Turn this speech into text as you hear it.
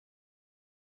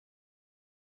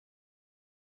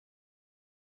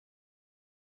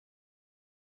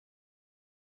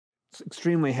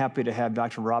extremely happy to have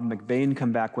Dr. Rob McBain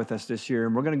come back with us this year,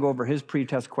 and we're going to go over his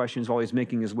pre-test questions while he's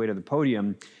making his way to the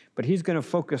podium. But he's going to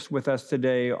focus with us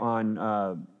today on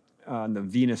the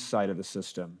venous side of the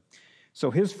system. So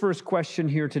his first question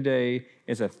here today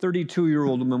is a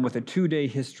 32-year-old woman with a 2-day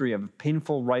history of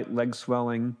painful right leg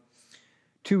swelling.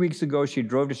 2 weeks ago, she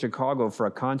drove to Chicago for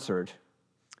a concert,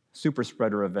 super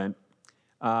spreader event.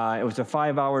 It was a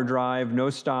 5-hour drive, no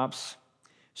stops.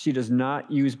 She does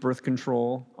not use birth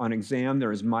control. On exam,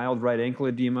 there is mild right ankle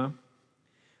edema.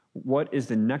 What is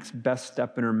the next best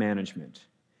step in her management?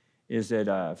 Is it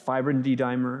a fibrin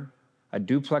D-dimer, a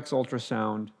duplex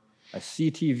ultrasound, a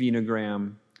CT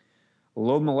venogram,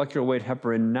 low molecular weight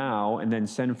heparin now and then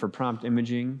send for prompt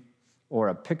imaging, or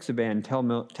a Pixaban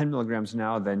 10 milligrams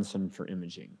now, then send for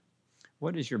imaging?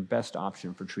 What is your best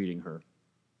option for treating her?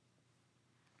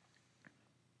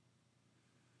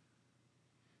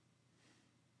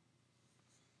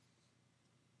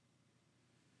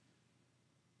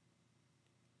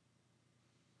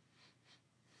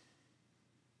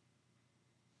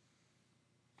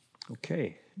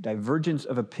 Okay, divergence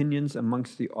of opinions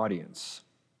amongst the audience.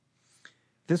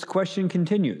 This question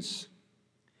continues.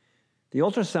 The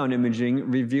ultrasound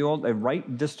imaging revealed a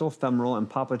right distal femoral and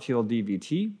popliteal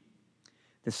DVT.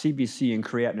 The CBC and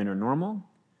creatinine are normal.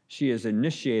 She is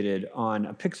initiated on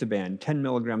a Pixaban 10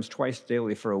 milligrams twice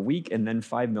daily for a week and then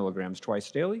 5 milligrams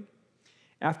twice daily.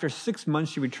 After 6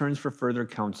 months, she returns for further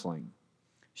counseling.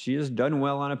 She has done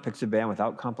well on a Pixaban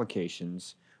without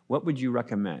complications. What would you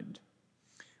recommend?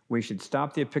 We should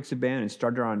stop the apixaban and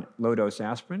start her on low-dose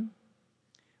aspirin.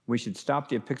 We should stop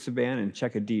the apixaban and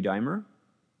check a D-dimer.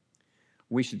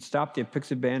 We should stop the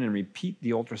apixaban and repeat the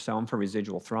ultrasound for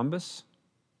residual thrombus.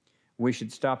 We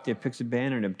should stop the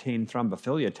apixaban and obtain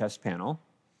thrombophilia test panel.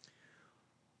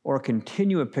 Or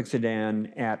continue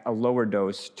apixaban at a lower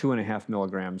dose, 2.5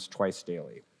 milligrams twice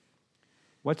daily.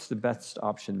 What's the best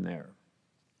option there?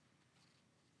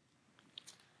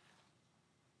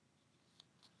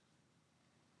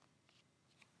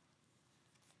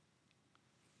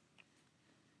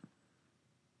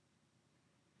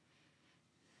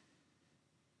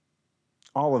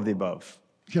 All of the above.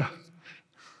 Yeah.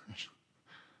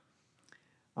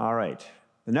 All right.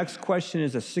 The next question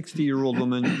is a 60-year-old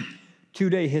woman,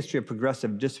 2-day history of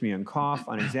progressive dyspnea and cough.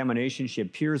 On examination, she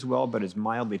appears well, but is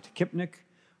mildly tachypnic.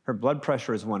 Her blood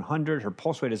pressure is 100. Her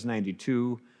pulse rate is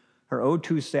 92. Her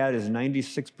O2 stat is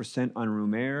 96% on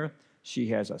room air. She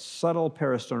has a subtle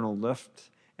peristernal lift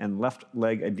and left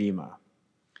leg edema.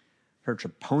 Her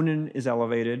troponin is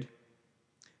elevated.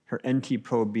 Her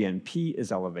NT-proBNP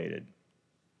is elevated.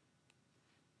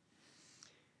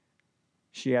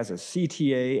 She has a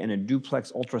CTA and a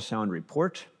duplex ultrasound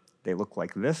report. They look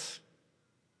like this.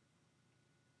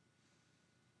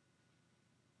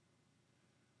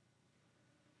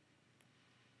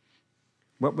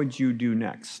 What would you do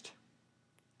next?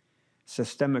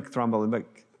 Systemic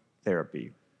thrombolytic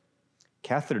therapy,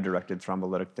 catheter-directed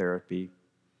thrombolytic therapy,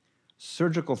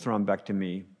 surgical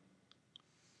thrombectomy,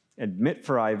 admit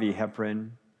for IV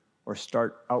heparin, or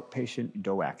start outpatient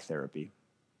DOAC therapy.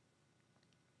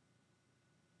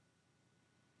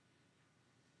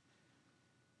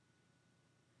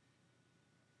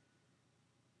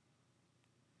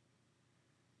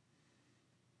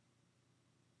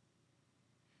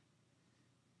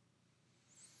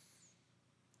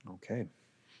 Okay.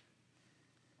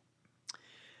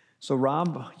 So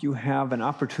Rob, you have an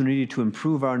opportunity to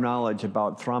improve our knowledge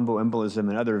about thromboembolism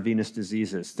and other venous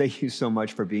diseases. Thank you so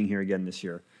much for being here again this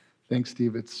year. Thanks,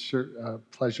 Steve. It's sure a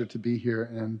pleasure to be here.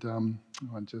 And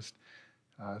I want to just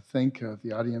thank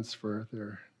the audience for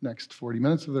their next 40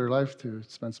 minutes of their life to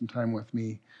spend some time with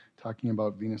me talking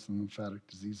about venous and lymphatic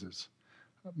diseases.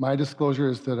 My disclosure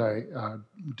is that I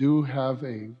do have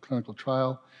a clinical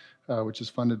trial which is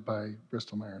funded by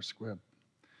Bristol Myers Squibb.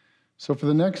 So for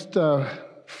the next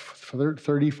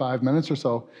 35 minutes or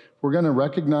so, we're going to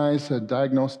recognize,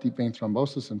 diagnose deep vein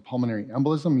thrombosis and pulmonary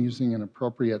embolism using an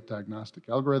appropriate diagnostic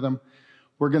algorithm.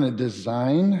 We're going to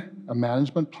design a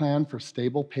management plan for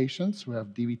stable patients who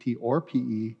have DVT or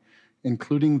PE,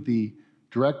 including the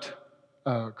correct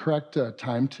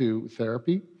time to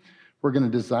therapy. We're going to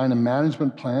design a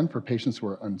management plan for patients who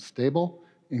are unstable,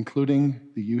 including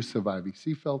the use of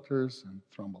IVC filters and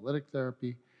thrombolytic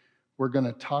therapy. We're going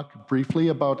to talk briefly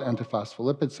about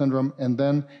antiphospholipid syndrome, and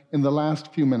then in the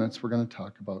last few minutes, we're going to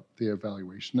talk about the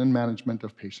evaluation and management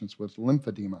of patients with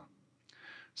lymphedema.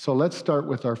 So let's start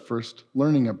with our first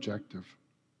learning objective.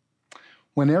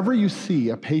 Whenever you see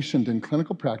a patient in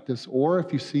clinical practice, or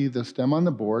if you see the stem on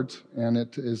the boards and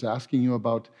it is asking you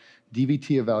about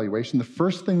DVT evaluation, the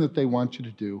first thing that they want you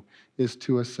to do is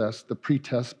to assess the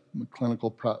pretest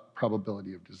clinical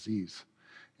probability of disease.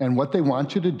 And what they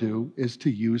want you to do is to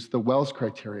use the Wells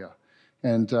criteria.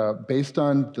 And based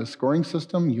on the scoring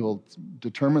system, you'll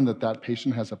determine that that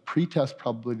patient has a pretest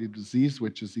probability of disease,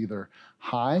 which is either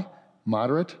high,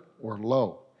 moderate, or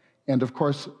low. And of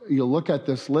course, you'll look at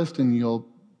this list and you'll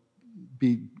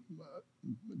be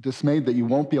dismayed that you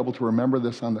won't be able to remember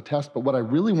this on the test. But what I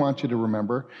really want you to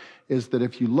remember is that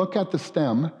if you look at the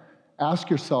stem,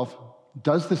 ask yourself,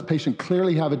 does this patient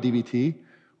clearly have a DVT?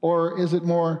 Or is it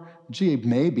more, gee,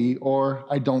 maybe, or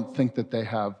I don't think that they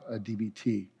have a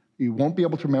DVT? You won't be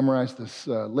able to memorize this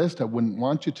list. I wouldn't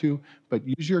want you to, but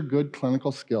use your good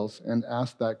clinical skills and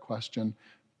ask that question.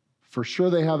 For sure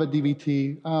they have a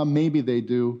DVT, maybe they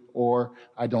do, or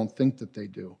I don't think that they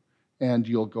do. And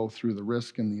you'll go through the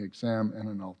risk in the exam and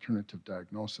an alternative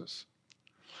diagnosis.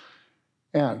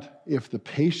 And if the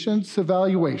patient's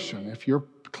evaluation, if your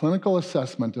clinical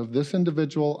assessment of this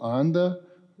individual on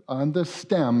the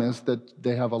stem is that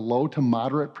they have a low to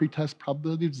moderate pretest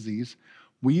probability of disease,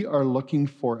 we are looking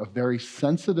for a very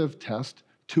sensitive test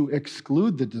to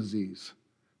exclude the disease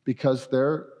because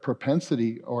their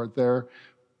propensity or their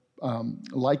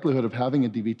likelihood of having a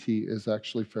DVT is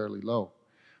actually fairly low.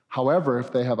 However,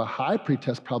 if they have a high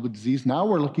pretest probability disease, now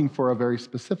we're looking for a very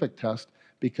specific test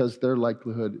because their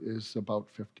likelihood is about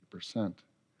 50%.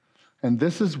 And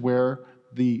this is where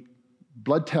the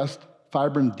blood test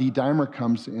fibrin D dimer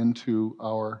comes into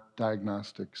our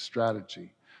diagnostic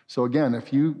strategy. So again,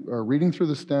 if you are reading through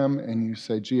the stem and you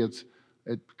say, gee,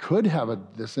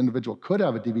 this individual could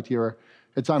have a DVT, or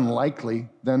it's unlikely,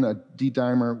 then a D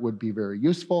dimer would be very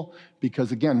useful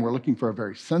because again, we're looking for a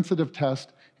very sensitive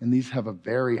test and these have a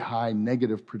very high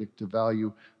negative predictive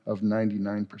value of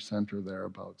 99% or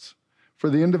thereabouts. For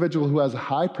the individual who has a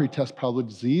high pretest probability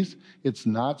disease, it's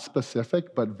not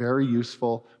specific, but very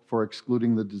useful for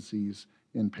excluding the disease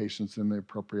in patients in the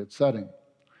appropriate setting.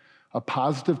 A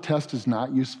positive test is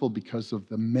not useful because of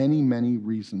the many, many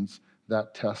reasons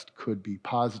that test could be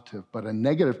positive, but a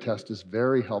negative test is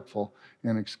very helpful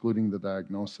in excluding the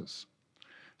diagnosis.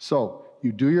 So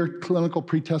you do your clinical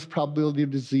pretest probability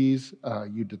of disease,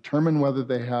 you determine whether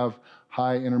they have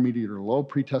high, intermediate, or low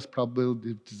pretest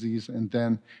probability of disease, and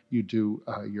then you do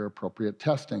your appropriate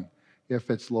testing. If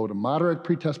it's low to moderate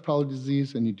pretest probability of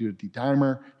disease and you do a D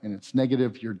dimer and it's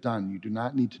negative, you're done. You do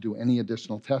not need to do any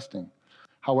additional testing.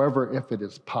 However, if it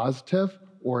is positive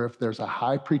or if there's a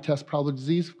high pretest probability of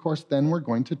disease, of course, then we're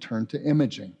going to turn to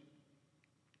imaging.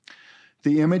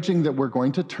 The imaging that we're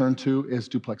going to turn to is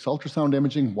duplex ultrasound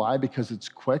imaging. Why? Because it's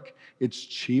quick, it's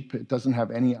cheap, it doesn't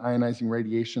have any ionizing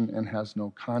radiation, and has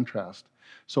no contrast.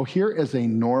 So here is a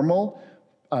normal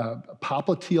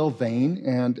popliteal vein,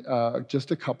 and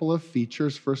just a couple of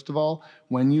features. First of all,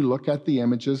 when you look at the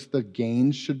images, the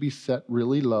gain should be set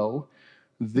really low.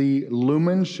 The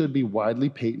lumen should be widely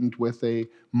patent with a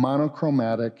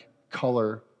monochromatic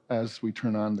color as we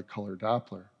turn on the color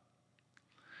Doppler.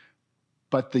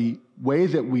 But the way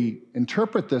that we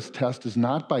interpret this test is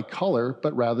not by color,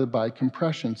 but rather by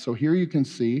compression. So here you can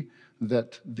see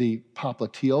that the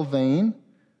popliteal vein,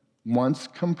 once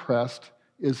compressed,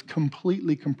 is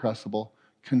completely compressible,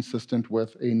 consistent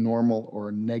with a normal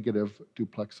or negative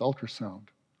duplex ultrasound.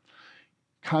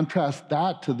 Contrast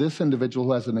that to this individual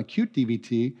who has an acute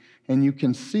DVT, and you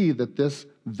can see that this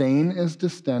vein is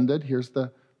distended. Here's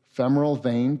the femoral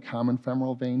vein, common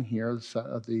femoral vein here,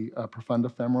 the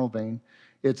profunda femoral vein.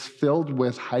 It's filled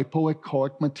with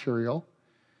hypoechoic material.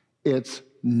 It's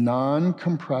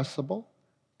non-compressible,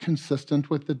 consistent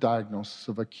with the diagnosis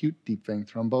of acute deep vein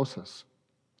thrombosis.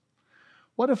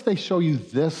 What if they show you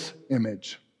this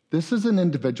image? This is an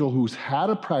individual who's had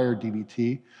a prior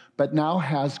DVT, but now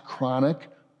has chronic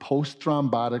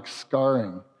post-thrombotic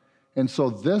scarring. And so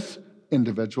this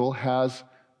individual has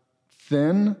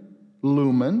thin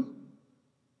lumen,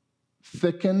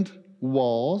 thickened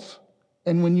walls,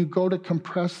 and when you go to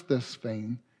compress this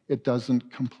vein, it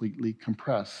doesn't completely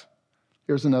compress.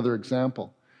 Here's another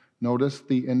example. Notice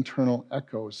the internal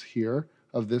echoes here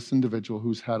of this individual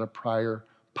who's had a prior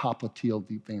popliteal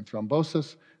deep vein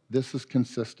thrombosis. This is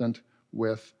consistent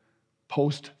with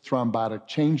post-thrombotic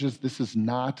changes. This is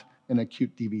not an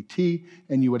acute DVT,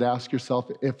 and you would ask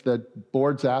yourself, if the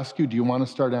boards ask you, do you want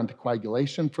to start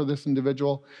anticoagulation for this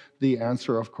individual? The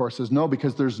answer, of course, is no,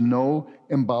 because there's no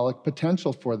embolic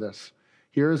potential for this.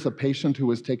 Here is a patient who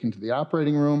was taken to the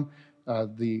operating room.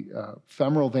 The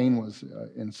femoral vein was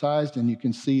incised, and you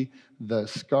can see the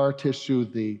scar tissue,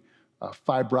 the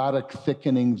fibrotic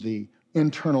thickening, the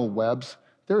internal webs.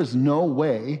 There is no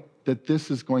way that this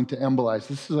is going to embolize.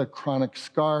 This is a chronic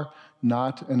scar,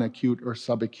 not an acute or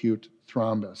subacute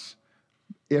thrombus.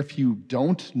 If you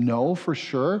don't know for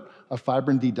sure, a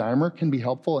fibrin D-dimer can be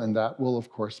helpful, and that will, of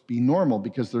course, be normal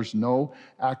because there's no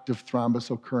active thrombus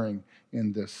occurring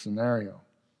in this scenario.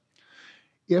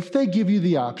 If they give you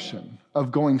the option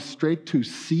of going straight to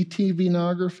CT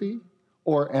venography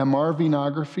or MR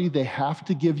venography, they have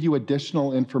to give you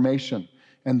additional information.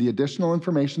 And the additional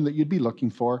information that you'd be looking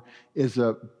for is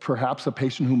perhaps a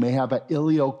patient who may have an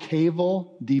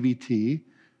iliocaval DVT,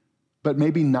 but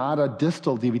maybe not a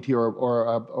distal DVT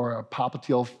or a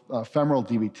popliteal femoral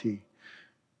DVT.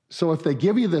 So if they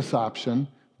give you this option,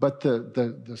 but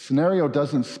the scenario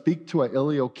doesn't speak to an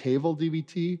iliocaval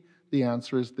DVT, the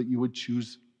answer is that you would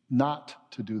choose not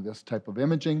to do this type of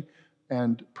imaging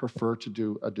and prefer to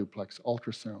do a duplex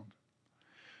ultrasound.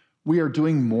 We are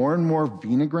doing more and more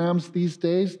venograms these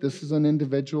days. This is an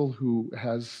individual who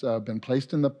has been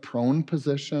placed in the prone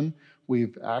position.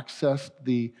 We've accessed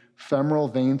the femoral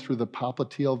vein through the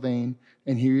popliteal vein,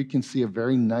 and here you can see a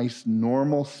very nice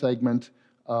normal segment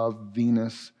of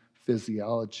venous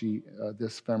physiology,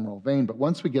 this femoral vein. But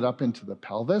once we get up into the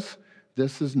pelvis,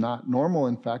 this is not normal.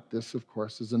 In fact, this, of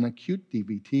course, is an acute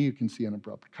DVT. You can see an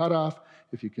abrupt cutoff.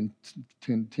 If you can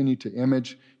continue to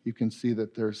image, you can see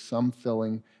that there's some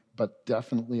filling, but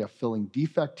definitely a filling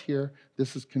defect here.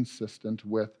 This is consistent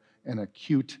with an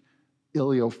acute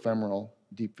iliofemoral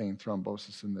deep vein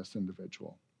thrombosis in this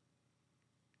individual.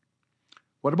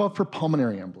 What about for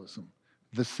pulmonary embolism?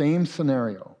 The same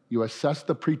scenario. You assess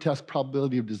the pretest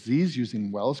probability of disease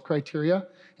using Wells criteria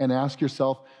and ask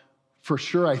yourself, for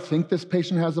sure, I think this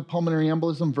patient has a pulmonary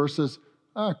embolism versus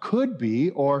could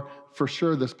be, or for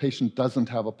sure, this patient doesn't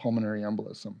have a pulmonary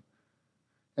embolism.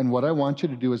 And what I want you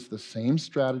to do is the same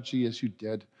strategy as you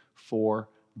did for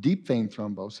deep vein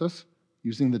thrombosis,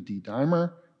 using the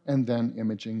D-dimer and then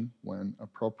imaging when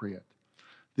appropriate.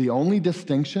 The only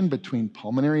distinction between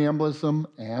pulmonary embolism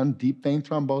and deep vein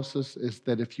thrombosis is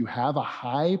that if you have a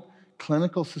high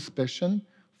clinical suspicion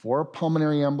for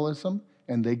pulmonary embolism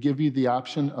and they give you the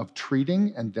option of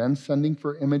treating and then sending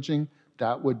for imaging,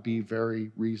 that would be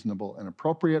very reasonable and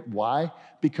appropriate. Why?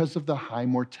 Because of the high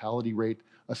mortality rate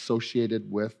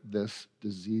associated with this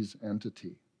disease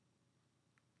entity.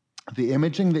 The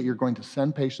imaging that you're going to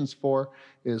send patients for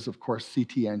is, of course,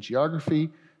 CT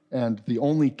angiography. And the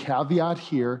only caveat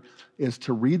here is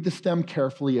to read the stem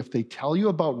carefully. If they tell you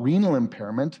about renal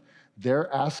impairment,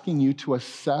 they're asking you to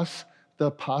assess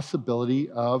the possibility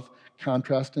of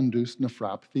contrast-induced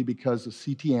nephropathy because a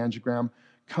CT angiogram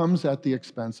comes at the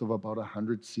expense of about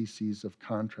 100 cc's of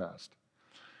contrast.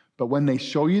 But when they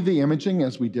show you the imaging,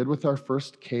 as we did with our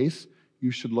first case,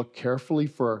 you should look carefully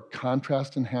for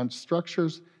contrast-enhanced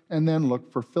structures and then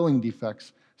look for filling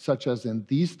defects, such as in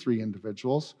these three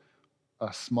individuals,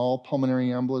 a small pulmonary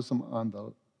embolism on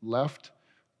the left,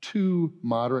 two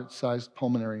moderate-sized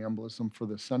pulmonary embolism for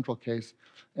the central case,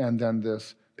 and then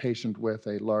this patient with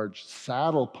a large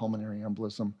saddle pulmonary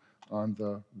embolism on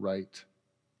the right.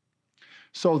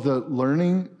 So the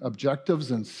learning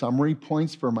objectives and summary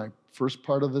points for my first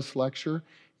part of this lecture: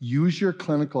 use your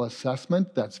clinical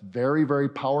assessment. That's very, very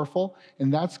powerful,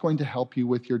 and that's going to help you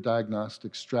with your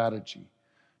diagnostic strategy.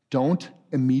 Don't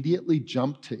immediately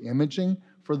jump to imaging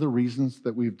for the reasons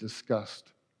that we've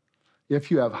discussed.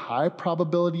 If you have high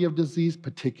probability of disease,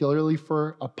 particularly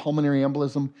for a pulmonary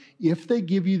embolism, if they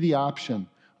give you the option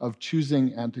of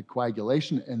choosing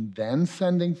anticoagulation and then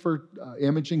sending for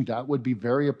imaging, that would be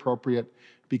very appropriate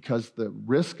because the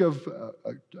risk of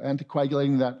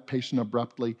anticoagulating that patient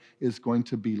abruptly is going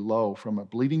to be low from a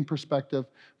bleeding perspective,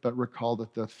 but recall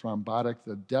that the thrombotic,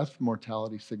 the death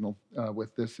mortality signal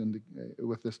with this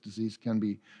disease can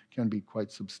be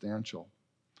quite substantial.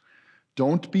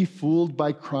 Don't be fooled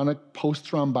by chronic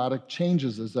post-thrombotic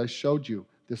changes, as I showed you.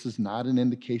 This is not an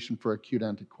indication for acute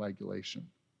anticoagulation.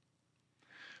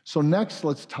 So next,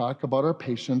 let's talk about our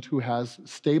patient who has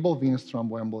stable venous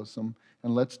thromboembolism,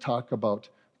 and let's talk about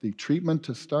the treatment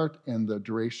to start and the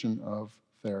duration of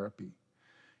therapy.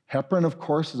 Heparin, of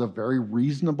course, is a very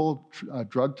reasonable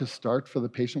drug to start for the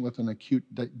patient with an acute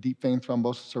deep vein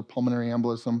thrombosis or pulmonary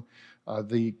embolism.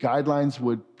 The guidelines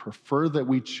would prefer that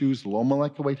we choose low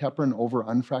molecular weight heparin over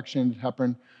unfractionated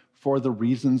heparin for the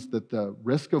reasons that the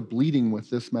risk of bleeding with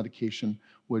this medication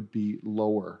would be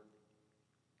lower.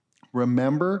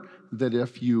 Remember that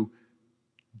if you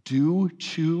do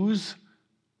choose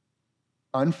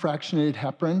unfractionated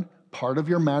heparin, part of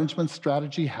your management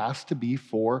strategy has to be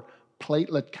for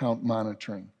platelet count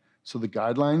monitoring. So the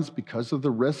guidelines, because of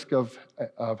the risk of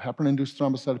heparin-induced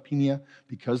thrombocytopenia,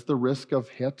 because the risk of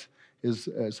HIT is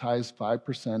as high as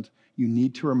 5%, you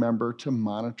need to remember to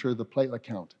monitor the platelet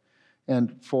count.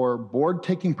 And for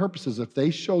board-taking purposes, if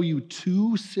they show you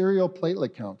 2 serial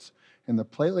platelet counts and the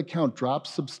platelet count drops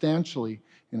substantially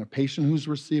in a patient who's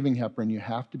receiving heparin, you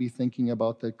have to be thinking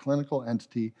about the clinical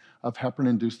entity of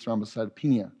heparin-induced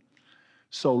thrombocytopenia.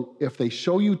 So if they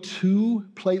show you 2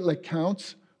 platelet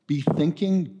counts, be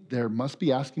thinking they must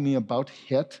be asking me about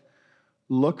HIT.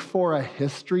 Look for a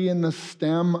history in the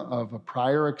stem of a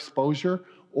prior exposure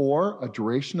or a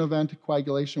duration of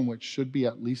anticoagulation, which should be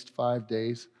at least 5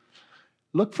 days.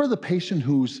 Look for the patient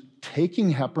who's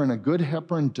taking heparin, a good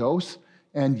heparin dose,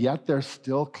 and yet they're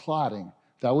still clotting.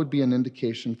 That would be an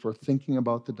indication for thinking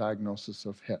about the diagnosis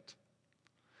of HIT.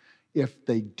 If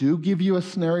they do give you a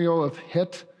scenario of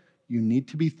HIT, you need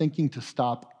to be thinking to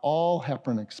stop all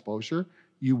heparin exposure.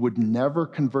 You would never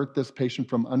convert this patient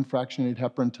from unfractionated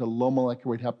heparin to low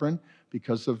molecular weight heparin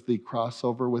because of the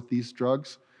crossover with these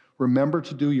drugs. Remember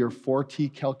to do your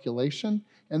 4T calculation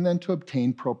and then to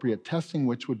obtain appropriate testing,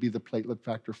 which would be the platelet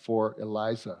factor 4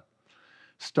 ELISA.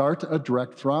 Start a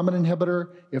direct thrombin inhibitor.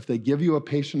 If they give you a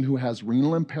patient who has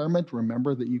renal impairment,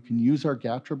 remember that you can use our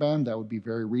argatroban. That would be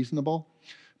very reasonable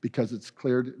because it's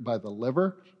cleared by the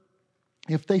liver.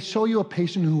 If they show you a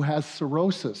patient who has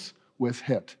cirrhosis with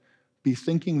HIT, be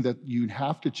thinking that you'd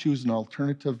have to choose an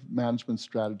alternative management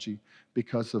strategy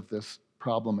because of this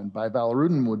problem, and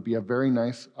bivalirudin would be a very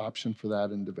nice option for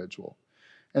that individual.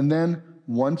 And then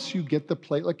once you get the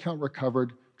platelet count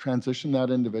recovered, transition that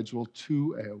individual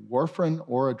to a warfarin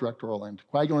or a direct oral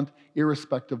anticoagulant,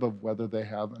 irrespective of whether they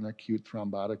have an acute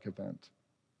thrombotic event.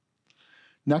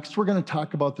 Next, we're going to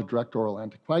talk about the direct oral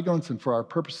anticoagulants, and for our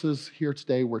purposes here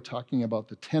today, we're talking about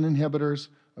the 10 inhibitors,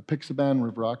 apixaban,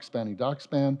 rivaroxaban,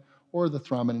 edoxaban, or the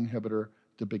thrombin inhibitor,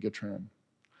 dabigatran.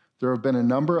 There have been a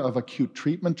number of acute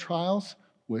treatment trials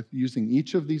with using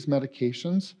each of these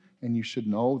medications, and you should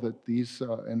know that these,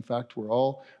 in fact, were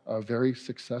all very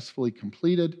successfully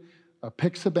completed.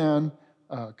 Apixaban,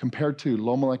 compared to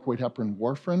low molecular weight heparin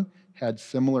warfarin, had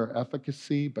similar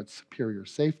efficacy but superior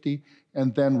safety.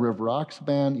 And then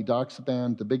rivaroxaban,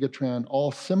 edoxaban, dabigatran,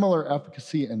 all similar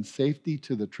efficacy and safety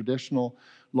to the traditional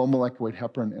low molecular weight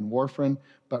heparin and warfarin.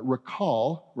 But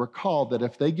recall that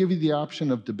if they give you the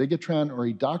option of dabigatran or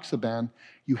edoxaban,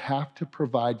 you have to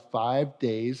provide 5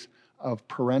 days of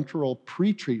parenteral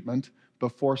pretreatment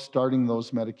before starting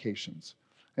those medications.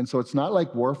 And so it's not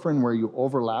like warfarin where you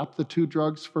overlap the 2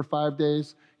 drugs for 5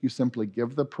 days. You simply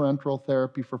give the parenteral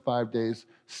therapy for 5 days,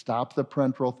 stop the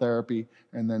parenteral therapy,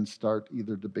 and then start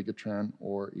either dabigatran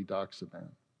or edoxaban.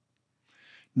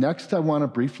 Next, I want to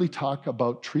briefly talk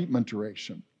about treatment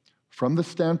duration. From the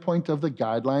standpoint of the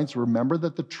guidelines, remember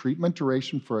that the treatment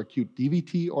duration for acute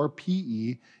DVT or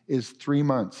PE is 3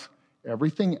 months.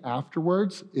 Everything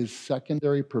afterwards is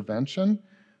secondary prevention.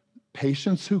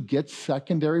 Patients who get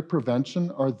secondary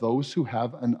prevention are those who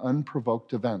have an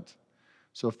unprovoked event.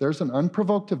 So if there's an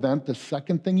unprovoked event, the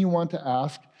second thing you want to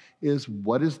ask is,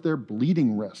 what is their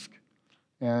bleeding risk?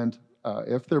 And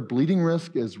if their bleeding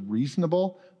risk is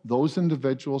reasonable, those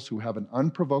individuals who have an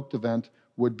unprovoked event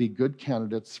would be good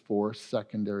candidates for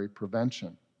secondary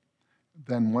prevention.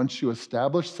 Then once you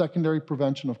establish secondary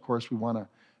prevention, of course, we want to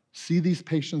see these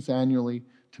patients annually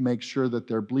to make sure that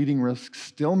their bleeding risk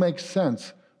still makes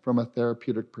sense from a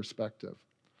therapeutic perspective.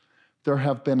 There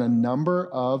have been a number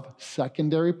of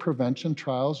secondary prevention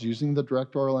trials using the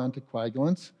direct oral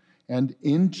anticoagulants, and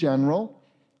in general,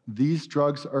 these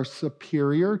drugs are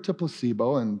superior to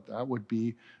placebo, and that would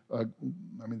be,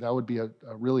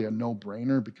 really a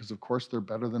no-brainer because, of course, they're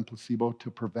better than placebo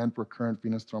to prevent recurrent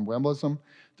venous thromboembolism.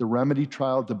 The REMEDY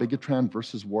trial, dabigatran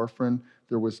versus warfarin,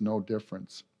 there was no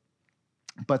difference.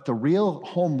 But the real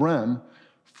home run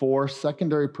for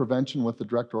secondary prevention with the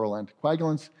direct oral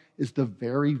anticoagulants is the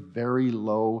very, very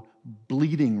low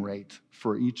bleeding rate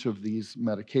for each of these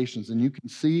medications. And you can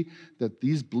see that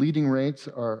these bleeding rates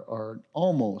are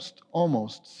almost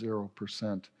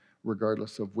 0%,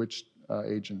 regardless of which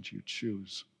agent you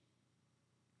choose.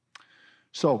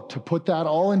 So to put that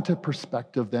all into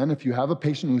perspective then, if you have a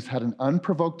patient who's had an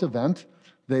unprovoked event,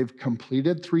 they've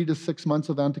completed 3 to 6 months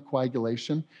of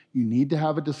anticoagulation, you need to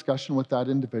have a discussion with that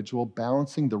individual,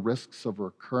 balancing the risks of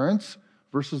recurrence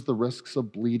versus the risks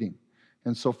of bleeding.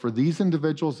 And so for these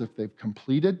individuals, if they've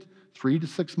completed 3 to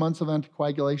 6 months of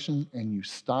anticoagulation and you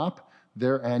stop,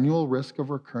 their annual risk of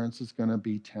recurrence is going to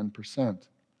be 10%.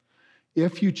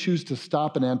 If you choose to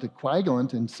stop an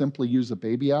anticoagulant and simply use a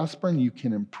baby aspirin, you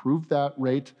can improve that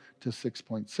rate to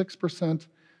 6.6%.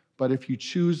 But if you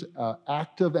choose an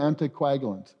active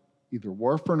anticoagulant, either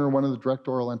warfarin or one of the direct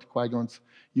oral anticoagulants,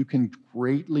 you can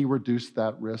greatly reduce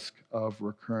that risk of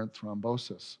recurrent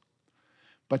thrombosis.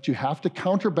 But you have to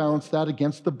counterbalance that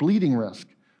against the bleeding risk.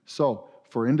 So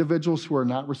for individuals who are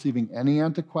not receiving any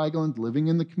anticoagulant living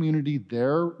in the community,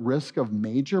 their risk of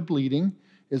major bleeding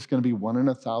is going to be 1 in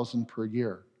 1,000 per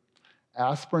year.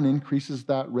 Aspirin increases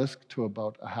that risk to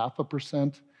about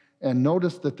 0.5%. And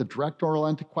notice that the direct oral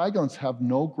anticoagulants have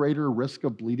no greater risk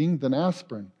of bleeding than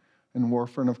aspirin. And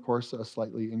warfarin, of course, a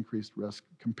slightly increased risk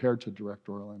compared to direct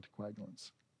oral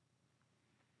anticoagulants.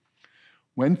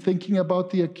 When thinking about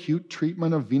the acute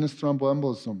treatment of venous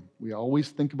thromboembolism, we always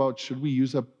think about, should we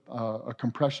use a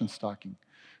compression stocking?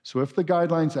 So if the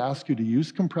guidelines ask you to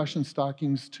use compression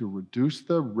stockings to reduce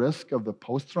the risk of the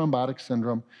post-thrombotic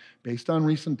syndrome, based on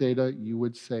recent data, you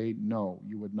would say no,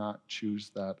 you would not choose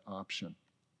that option.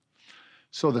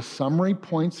 So the summary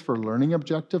points for learning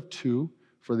objective 2,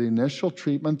 for the initial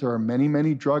treatment, there are many,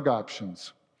 many drug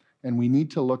options. And we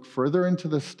need to look further into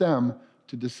the STEM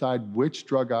to decide which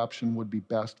drug option would be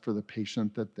best for the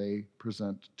patient that they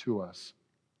present to us.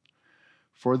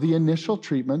 For the initial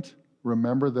treatment,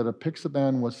 remember that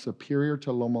apixaban was superior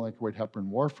to low molecular weight heparin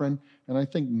warfarin, and I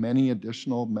think many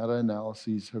additional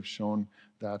meta-analyses have shown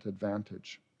that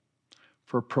advantage.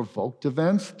 For provoked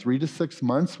events, 3 to 6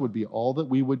 months would be all that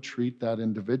we would treat that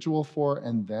individual for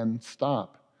and then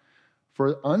stop.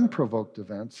 For unprovoked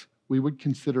events, we would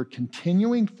consider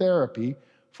continuing therapy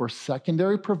for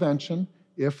secondary prevention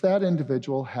if that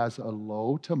individual has a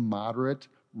low to moderate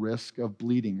risk of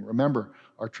bleeding. Remember,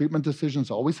 our treatment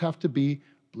decisions always have to be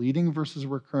bleeding versus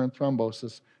recurrent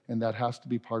thrombosis, and that has to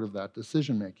be part of that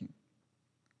decision making.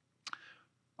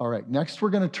 All right, next we're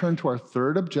going to turn to our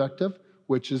third objective,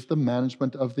 which is the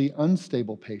management of the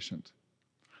unstable patient.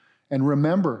 And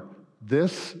remember,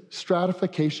 this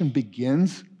stratification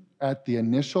begins at the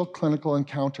initial clinical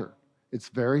encounter. It's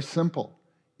very simple.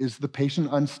 Is the patient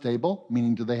unstable,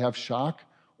 meaning do they have shock,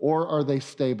 or are they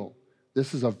stable?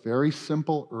 This is a very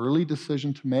simple early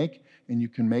decision to make, and you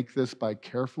can make this by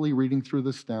carefully reading through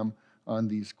the STEM on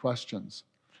these questions.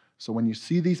 So when you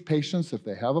see these patients, if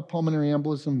they have a pulmonary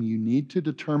embolism, you need to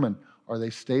determine, are they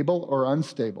stable or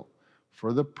unstable?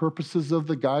 For the purposes of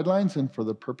the guidelines and for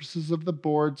the purposes of the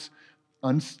boards,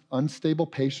 unstable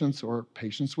patients or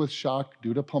patients with shock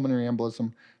due to pulmonary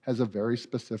embolism has a very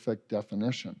specific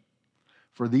definition.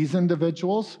 For these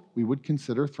individuals, we would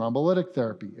consider thrombolytic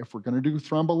therapy. If we're going to do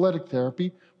thrombolytic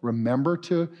therapy, remember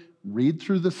to read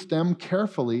through the STEM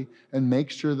carefully and make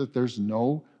sure that there's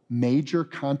no major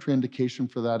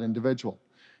contraindication for that individual.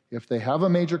 If they have a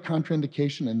major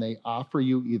contraindication and they offer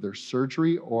you either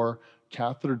surgery or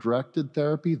catheter-directed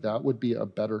therapy, that would be a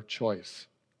better choice.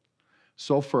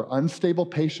 So for unstable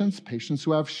patients, patients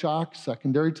who have shock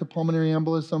secondary to pulmonary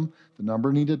embolism, the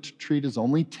number needed to treat is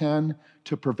only 10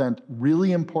 to prevent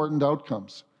really important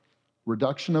outcomes.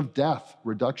 Reduction of death,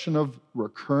 reduction of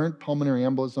recurrent pulmonary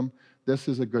embolism, this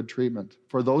is a good treatment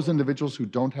for those individuals who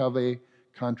don't have a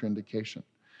contraindication.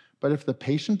 But if the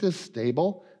patient is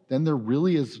stable, then there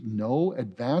really is no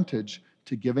advantage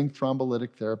to giving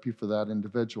thrombolytic therapy for that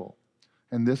individual.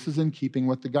 And this is in keeping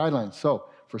with the guidelines. So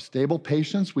for stable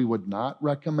patients, we would not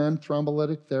recommend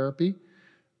thrombolytic therapy.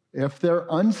 If they're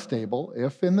unstable,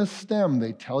 if in the STEM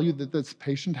they tell you that this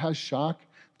patient has shock,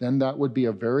 then that would be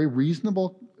a very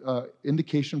reasonable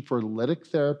indication for lytic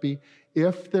therapy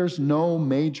if there's no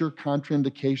major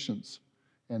contraindications.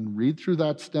 And read through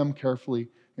that STEM carefully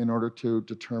in order to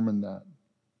determine that.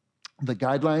 The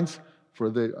guidelines for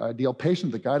the ideal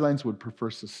patient, the guidelines would prefer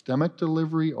systemic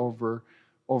delivery over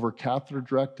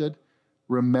catheter-directed.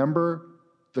 Remember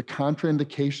the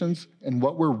contraindications, and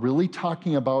what we're really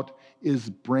talking about is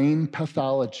brain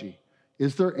pathology.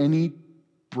 Is there any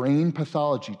brain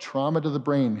pathology, trauma to the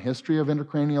brain, history of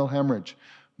intracranial hemorrhage,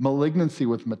 malignancy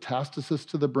with metastasis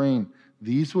to the brain?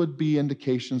 These would be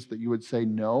indications that you would say,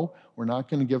 no, we're not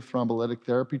going to give thrombolytic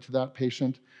therapy to that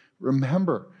patient.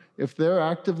 Remember, if they're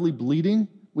actively bleeding,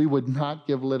 we would not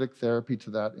give lytic therapy to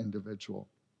that individual.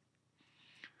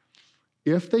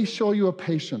 If they show you a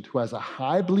patient who has a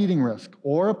high bleeding risk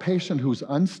or a patient who's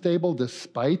unstable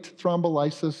despite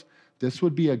thrombolysis, this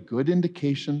would be a good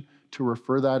indication to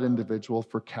refer that individual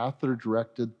for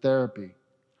catheter-directed therapy.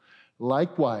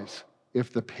 Likewise,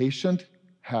 if the patient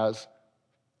has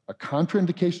a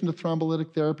contraindication to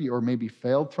thrombolytic therapy or maybe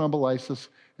failed thrombolysis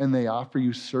and they offer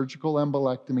you surgical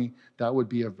embolectomy, that would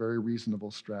be a very reasonable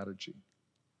strategy.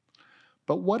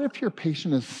 But what if your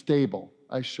patient is stable?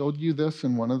 I showed you this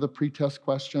in one of the pretest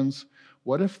questions.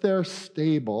 What if they're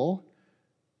stable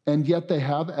and yet they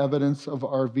have evidence of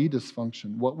RV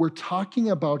dysfunction? What we're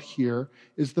talking about here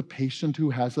is the patient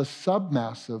who has a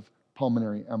submassive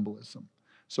pulmonary embolism.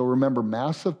 So remember,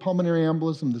 massive pulmonary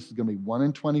embolism, this is going to be 1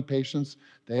 in 20 patients.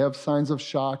 They have signs of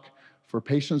shock. For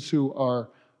patients who are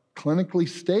clinically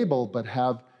stable but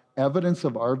have evidence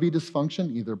of RV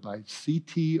dysfunction, either by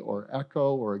CT or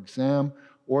echo or exam,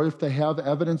 or if they have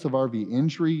evidence of RV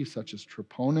injury, such as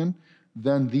troponin,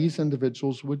 then these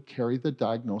individuals would carry the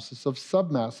diagnosis of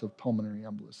submassive pulmonary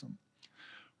embolism.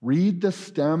 Read the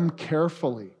STEM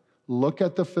carefully. Look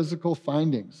at the physical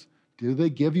findings. Do they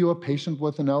give you a patient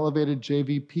with an elevated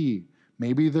JVP?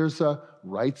 Maybe there's a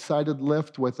right-sided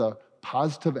lift with a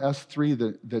positive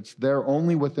S3 that's there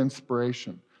only with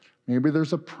inspiration. Maybe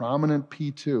there's a prominent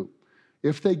P2.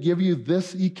 If they give you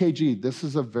this EKG, this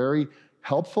is a very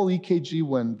helpful EKG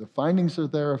when the findings are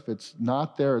there. If it's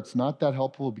not there, it's not that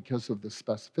helpful because of the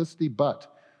specificity.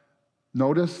 But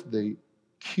notice the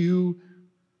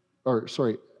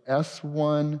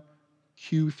S1,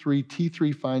 Q3,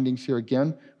 T3 findings here.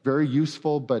 Again, very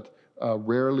useful, but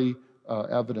rarely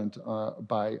evident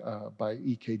by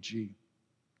EKG.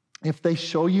 If they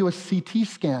show you a CT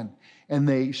scan and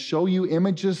they show you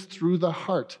images through the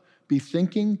heart, be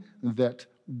thinking that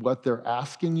what they're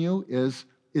asking you is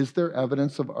there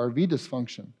evidence of RV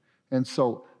dysfunction? And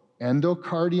so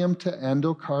endocardium to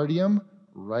endocardium,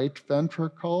 right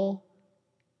ventricle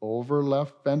over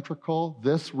left ventricle,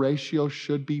 this ratio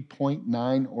should be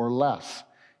 0.9 or less.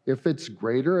 If it's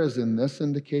greater, as in this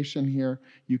indication here,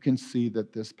 you can see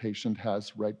that this patient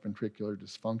has right ventricular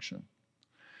dysfunction.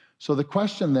 So the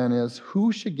question then is,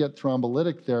 who should get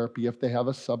thrombolytic therapy if they have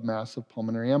a submassive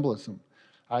pulmonary embolism?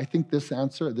 I think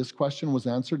this question was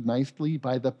answered nicely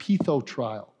by the PITHO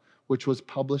trial, which was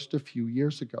published a few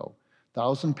years ago.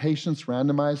 1,000 patients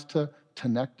randomized to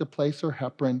tenecteplase or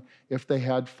heparin if they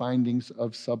had findings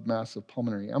of submassive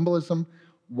pulmonary embolism,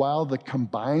 while the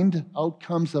combined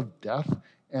outcomes of death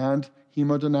and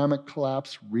hemodynamic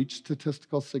collapse reached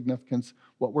statistical significance.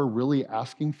 What we're really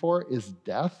asking for is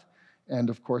death. And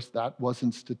of course, that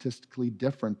wasn't statistically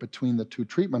different between the two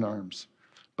treatment arms.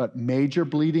 But major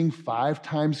bleeding, 5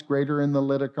 times greater in the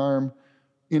lytic arm,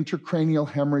 intracranial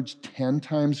hemorrhage, 10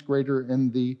 times greater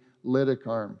in the lytic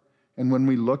arm. And when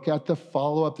we look at the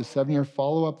follow-up, the 7-year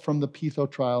follow-up from the PITHO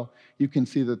trial, you can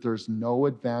see that there's no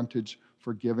advantage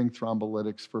for giving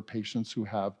thrombolytics for patients who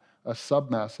have a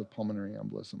submassive pulmonary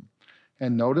embolism.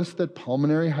 And notice that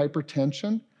pulmonary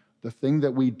hypertension, the thing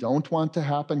that we don't want to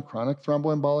happen, chronic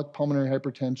thromboembolic pulmonary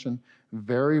hypertension,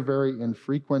 very, very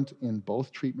infrequent in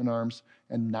both treatment arms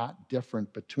and not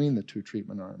different between the two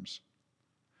treatment arms.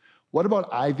 What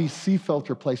about IVC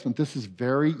filter placement? This is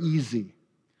very easy.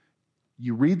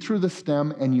 You read through the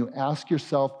STEM and you ask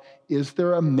yourself, is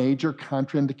there a major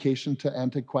contraindication to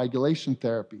anticoagulation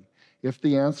therapy? If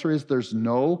the answer is there's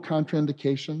no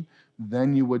contraindication,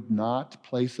 then you would not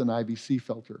place an IVC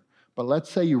filter. But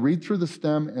let's say you read through the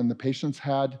STEM and the patient's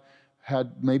had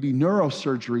maybe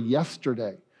neurosurgery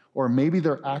yesterday, or maybe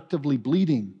they're actively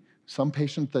bleeding. Some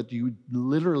patient that you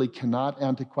literally cannot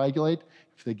anticoagulate,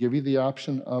 if they give you the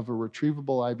option of a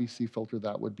retrievable IVC filter,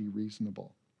 that would be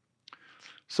reasonable.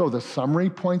 So the summary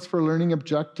points for learning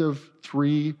objective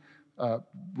 3,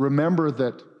 remember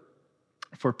that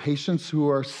for patients who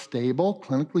are stable,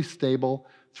 clinically stable,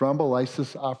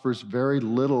 thrombolysis offers very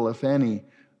little, if any,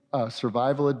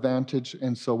 survival advantage,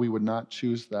 and so we would not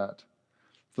choose that.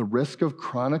 The risk of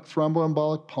chronic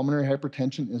thromboembolic pulmonary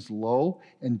hypertension is low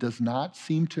and does not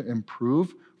seem to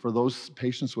improve for those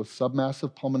patients with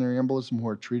submassive pulmonary embolism who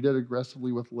are treated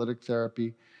aggressively with lytic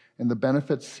therapy, and the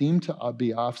benefits seem to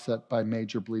be offset by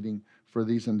major bleeding for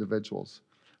these individuals.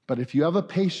 But if you have a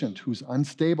patient who's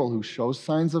unstable, who shows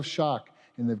signs of shock,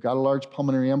 and they've got a large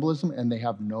pulmonary embolism and they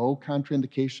have no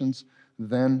contraindications,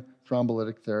 then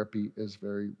thrombolytic therapy is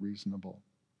very reasonable.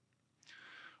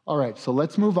 All right, so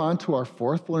let's move on to our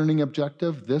 4th learning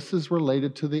objective. This is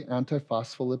related to the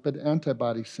antiphospholipid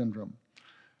antibody syndrome.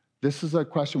 This is a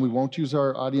question, we won't use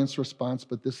our audience response,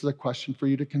 but this is a question for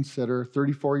you to consider.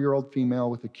 34-year-old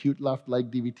female with acute left leg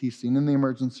DVT seen in the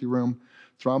emergency room,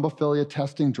 thrombophilia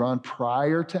testing drawn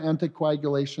prior to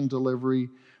anticoagulation delivery,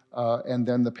 and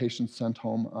then the patient sent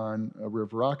home on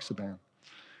rivaroxaban.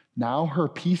 Now her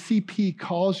PCP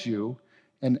calls you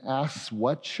and asks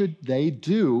what should they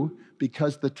do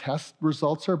because the test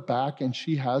results are back and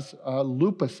she has a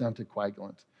lupus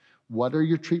anticoagulant. What are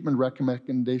your treatment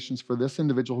recommendations for this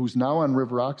individual who's now on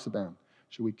rivaroxaban?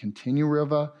 Should we continue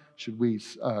Riva? Should we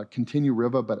continue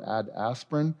Riva but add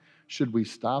aspirin? Should we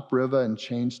stop Riva and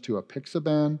change to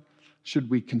apixaban? Should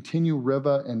we continue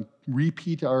Riva and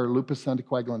repeat our lupus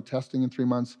anticoagulant testing in 3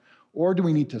 months? Or do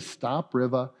we need to stop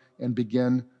Riva and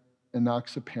begin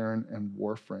enoxaparin and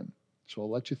warfarin? So I'll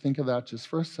let you think of that just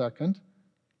for a second.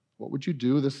 What would you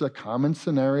do? This is a common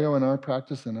scenario in our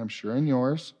practice, and I'm sure in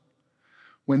yours.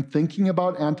 When thinking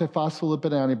about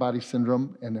antiphospholipid antibody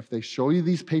syndrome, and if they show you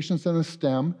these patients in the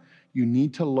STEM, you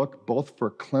need to look both for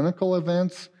clinical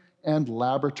events and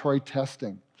laboratory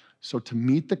testing. So to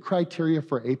meet the criteria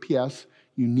for APS,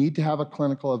 you need to have a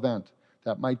clinical event.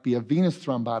 That might be a venous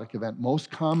thrombotic event, most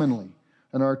commonly,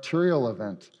 an arterial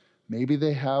event. Maybe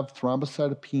they have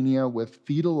thrombocytopenia with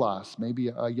fetal loss, maybe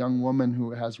a young woman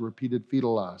who has repeated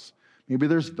fetal loss. Maybe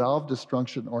there's valve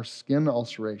destruction or skin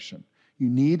ulceration. You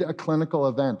need a clinical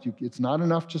event. It's not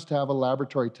enough just to have a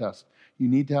laboratory test. You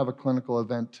need to have a clinical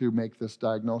event to make this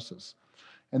diagnosis.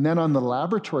 And then on the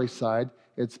laboratory side,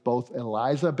 it's both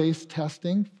ELISA-based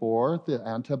testing for the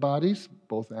antibodies,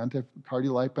 both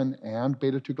anticardiolipin and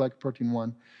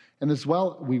beta-2-glycoprotein-1. And as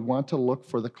well, we want to look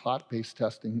for the clot-based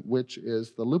testing, which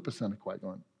is the lupus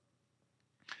anticoagulant.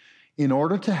 In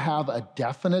order to have a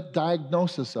definite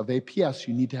diagnosis of APS,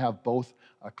 you need to have both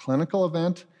a clinical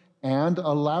event and a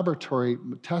laboratory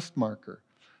test marker.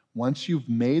 Once you've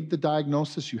made the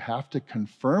diagnosis, you have to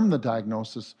confirm the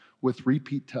diagnosis with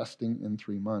repeat testing in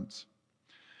 3 months.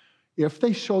 If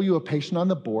they show you a patient on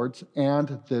the boards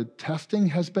and the testing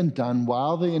has been done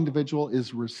while the individual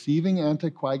is receiving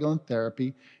anticoagulant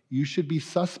therapy, you should be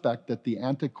suspect that the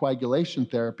anticoagulation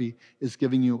therapy is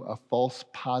giving you a false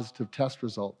positive test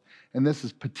result. And this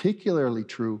is particularly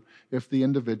true if the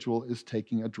individual is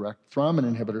taking a direct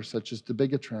thrombin inhibitor such as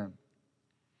dabigatran.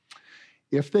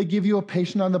 If they give you a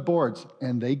patient on the boards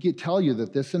and they tell you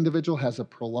that this individual has a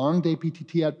prolonged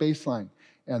APTT at baseline,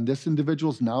 and this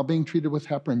individual is now being treated with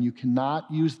heparin, you cannot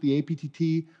use the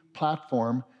APTT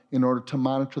platform in order to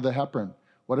monitor the heparin.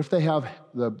 What if they have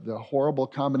the horrible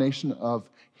combination of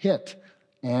HIT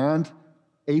and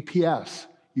APS?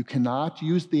 You cannot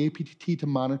use the APTT to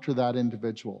monitor that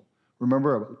individual.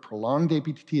 Remember, a prolonged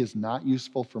APTT is not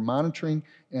useful for monitoring,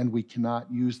 and we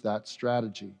cannot use that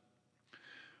strategy.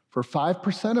 For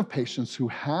 5% of patients who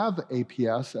have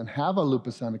APS and have a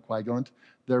lupus anticoagulant,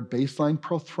 their baseline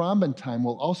prothrombin time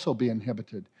will also be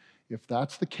inhibited. If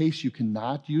that's the case, you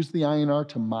cannot use the INR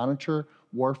to monitor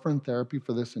warfarin therapy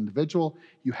for this individual.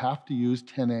 You have to use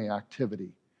 10A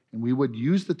activity. And we would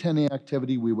use the 10A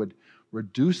activity, we would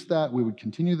reduce that, we would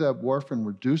continue that warfarin,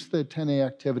 reduce the 10A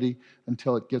activity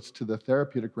until it gets to the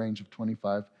therapeutic range of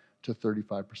 25 to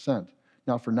 35%.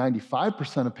 Now, for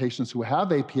 95% of patients who have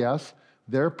APS,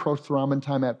 their prothrombin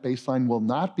time at baseline will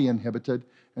not be inhibited.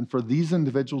 And for these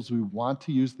individuals, we want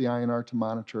to use the INR to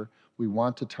monitor. We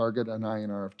want to target an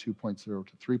INR of 2.0 to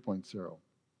 3.0.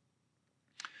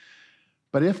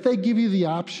 But if they give you the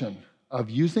option of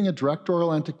using a direct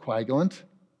oral anticoagulant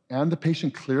and the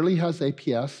patient clearly has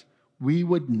APS, we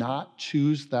would not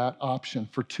choose that option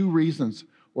for 2 reasons,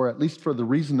 or at least for the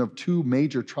reason of 2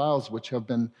 major trials which have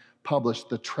been published.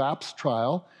 The TRAPS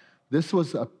trial, this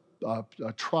was a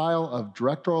trial of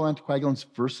direct oral anticoagulants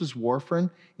versus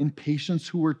warfarin in patients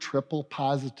who were triple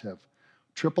positive.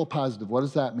 Triple positive, what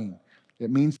does that mean? It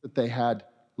means that they had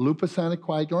lupus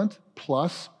anticoagulant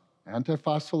plus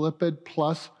antiphospholipid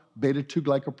plus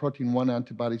beta-2-glycoprotein-1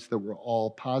 antibodies that were all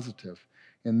positive.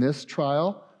 In this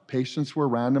trial, patients were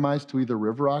randomized to either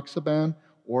rivaroxaban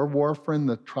or warfarin.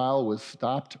 The trial was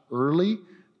stopped early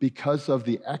because of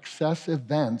the excess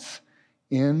events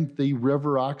in the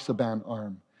rivaroxaban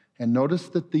arm. And notice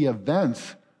that the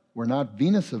events were not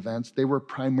venous events, they were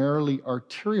primarily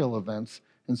arterial events,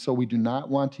 and so we do not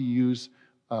want to use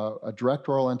a direct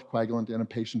oral anticoagulant in a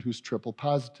patient who's triple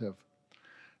positive.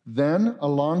 Then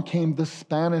along came the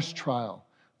Spanish trial.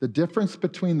 The difference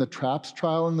between the TRAPS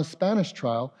trial and the Spanish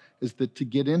trial is that to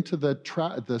get into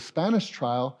the Spanish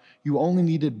trial, you only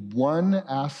needed 1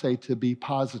 assay to be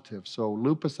positive. So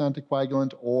lupus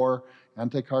anticoagulant or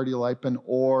anticardiolipin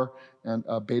or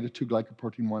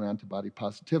beta-2-glycoprotein-1 antibody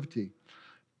positivity.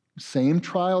 Same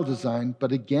trial design,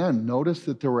 but again, notice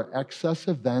that there were excess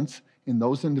events in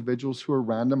those individuals who were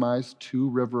randomized to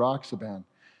rivaroxaban.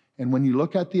 And when you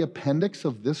look at the appendix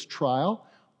of this trial,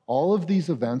 all of these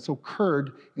events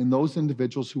occurred in those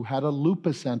individuals who had a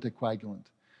lupus anticoagulant.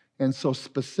 And so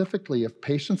specifically, if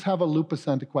patients have a lupus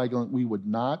anticoagulant, we would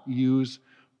not use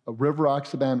a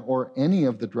rivaroxaban or any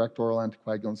of the direct oral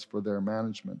anticoagulants for their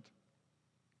management.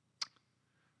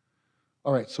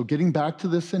 All right, so getting back to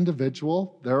this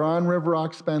individual, they're on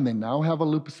rivaroxaban, they now have a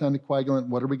lupus anticoagulant.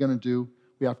 What are we going to do?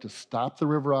 We have to stop the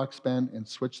rivaroxaban and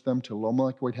switch them to low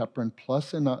molecular weight heparin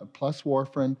plus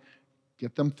warfarin,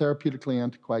 get them therapeutically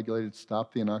anticoagulated,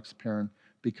 stop the enoxaparin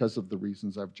because of the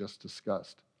reasons I've just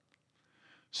discussed.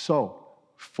 So,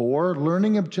 for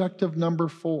learning objective number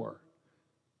 4,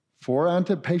 for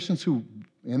patients who,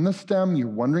 in the STEM, you're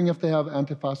wondering if they have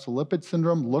antiphospholipid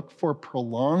syndrome, look for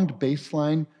prolonged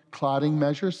baseline clotting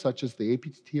measures such as the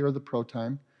APTT or the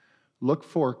ProTime. Look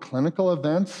for clinical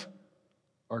events,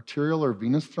 arterial or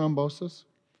venous thrombosis.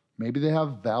 Maybe they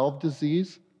have valve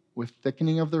disease, with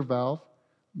thickening of their valve,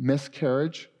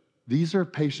 miscarriage. These are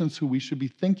patients who we should be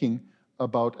thinking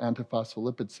about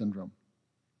antiphospholipid syndrome.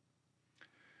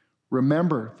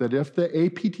 Remember that if the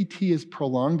APTT is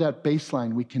prolonged at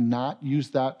baseline, we cannot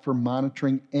use that for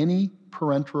monitoring any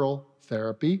parenteral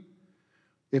therapy.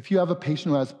 If you have a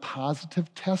patient who has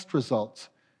positive test results,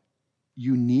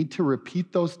 you need to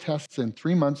repeat those tests in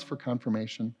 3 months for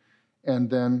confirmation, and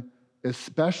then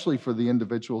especially for the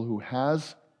individual who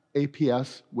has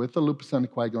APS with a lupus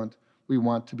anticoagulant, we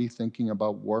want to be thinking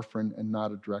about warfarin and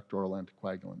not a direct oral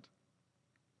anticoagulant.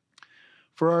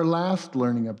 For our last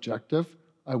learning objective,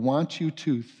 I want you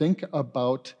to think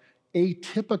about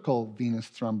atypical venous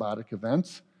thrombotic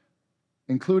events,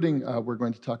 including we're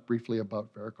going to talk briefly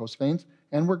about varicose veins,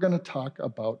 and we're going to talk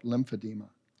about lymphedema.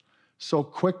 So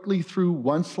quickly through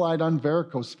one slide on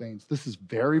varicose veins. This is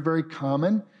very, very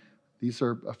common. These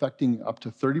are affecting up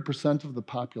to 30% of the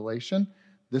population.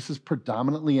 This is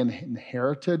predominantly an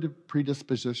inherited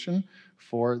predisposition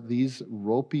for these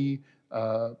ropey,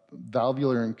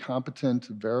 valvular incompetent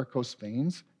varicose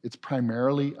veins. It's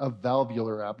primarily a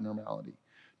valvular abnormality.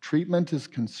 Treatment is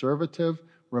conservative.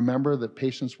 Remember that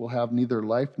patients will have neither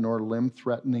life nor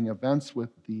limb-threatening events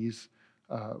with these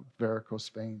varicose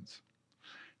veins.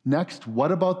 Next,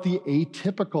 what about the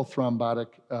atypical thrombotic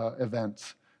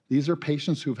events? These are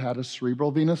patients who've had a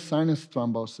cerebral venous sinus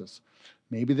thrombosis.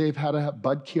 Maybe they've had a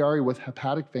Budd-Chiari with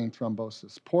hepatic vein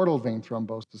thrombosis, portal vein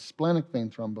thrombosis, splenic vein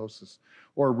thrombosis,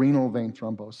 or renal vein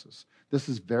thrombosis. This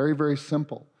is very, very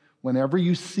simple. Whenever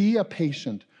you see a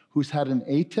patient who's had an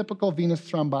atypical venous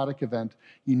thrombotic event,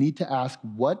 you need to ask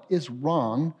what is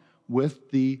wrong with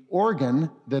the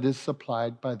organ that is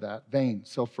supplied by that vein.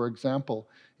 So for example,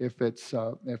 if it's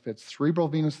cerebral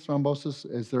venous thrombosis,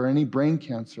 is there any brain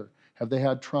cancer? Have they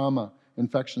had trauma,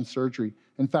 infection, surgery?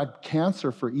 In fact,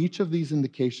 cancer for each of these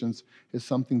indications is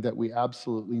something that we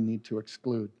absolutely need to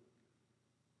exclude.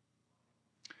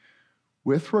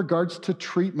 With regards to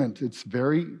treatment, it's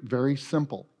very, very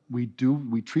simple. We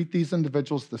treat these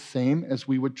individuals the same as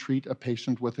we would treat a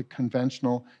patient with a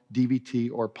conventional DVT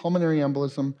or pulmonary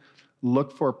embolism.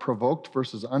 Look for provoked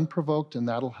versus unprovoked, and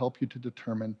that'll help you to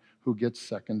determine who gets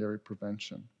secondary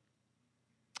prevention.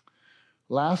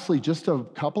 Lastly, just a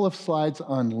couple of slides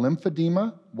on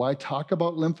lymphedema. Why talk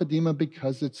about lymphedema?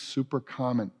 Because it's super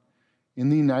common. In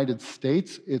the United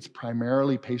States, it's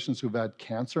primarily patients who've had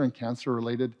cancer and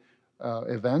cancer-related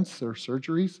events or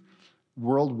surgeries.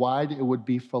 Worldwide, it would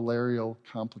be filarial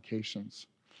complications.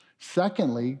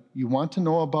 Secondly, you want to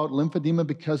know about lymphedema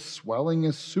because swelling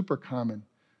is super common.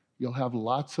 You'll have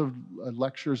lots of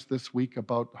lectures this week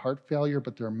about heart failure,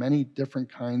 but there are many different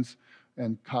kinds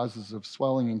and causes of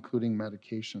swelling, including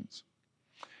medications.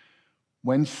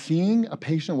 When seeing a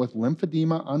patient with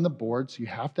lymphedema on the boards, you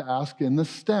have to ask in the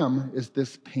stem, is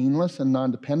this painless and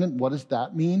non-dependent? What does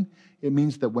that mean? It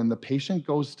means that when the patient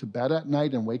goes to bed at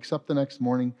night and wakes up the next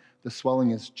morning, the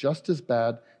swelling is just as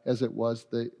bad as it was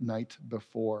the night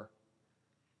before.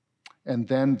 And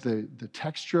then the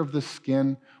texture of the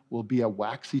skin will be a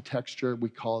waxy texture. We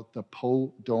call it the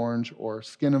peau d'orange or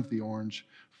skin of the orange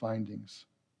findings.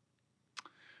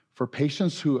 For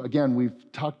patients who, again,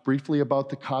 we've talked briefly about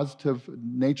the causative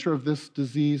nature of this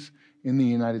disease. In the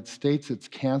United States, it's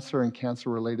cancer and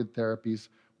cancer-related therapies.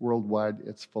 Worldwide,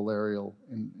 it's filarial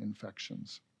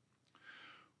infections.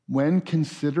 When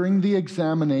considering the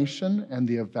examination and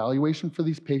the evaluation for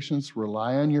these patients,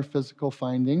 rely on your physical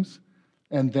findings.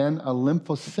 And then a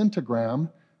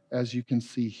lymphoscintigram, as you can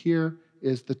see here,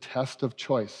 is the test of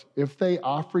choice. If they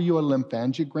offer you a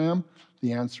lymphangiogram,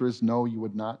 the answer is no, you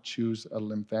would not choose a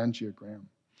lymphangiogram.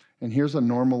 And here's a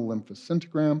normal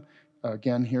lymphoscintigram.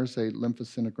 Again, here's a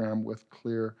lymphoscintigram with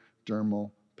clear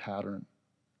dermal pattern.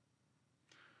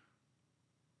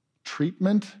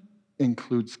 Treatment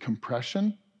includes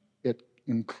compression. It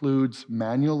includes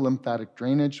manual lymphatic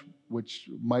drainage, which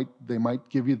they might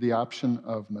give you the option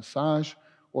of massage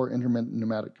or intermittent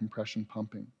pneumatic compression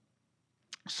pumping.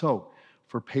 So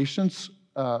for patients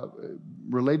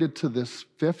related to this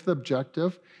fifth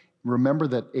objective, remember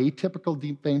that atypical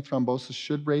deep vein thrombosis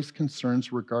should raise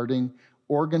concerns regarding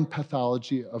organ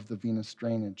pathology of the venous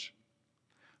drainage.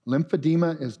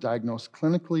 Lymphedema is diagnosed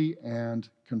clinically and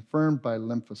confirmed by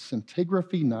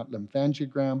lymphoscintigraphy, not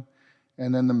lymphangiogram,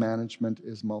 and then the management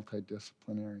is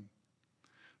multidisciplinary.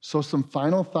 So some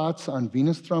final thoughts on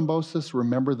venous thrombosis.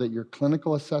 Remember that your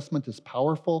clinical assessment is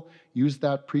powerful. Use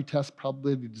that pretest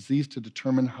probability of disease to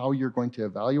determine how you're going to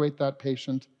evaluate that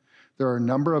patient. There are a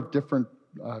number of different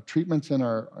treatments in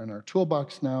our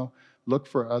toolbox now. Look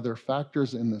for other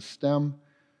factors in the stem.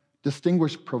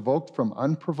 Distinguish provoked from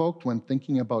unprovoked when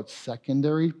thinking about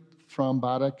secondary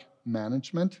thrombotic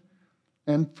management.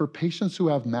 And for patients who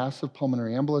have massive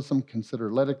pulmonary embolism, consider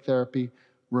lytic therapy.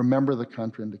 Remember the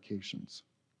contraindications.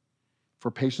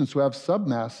 For patients who have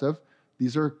submassive,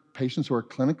 these are patients who are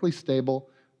clinically stable,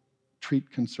 treat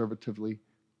conservatively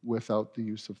without the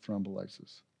use of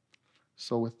thrombolysis.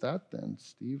 So with that then,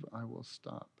 Steve, I will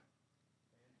stop.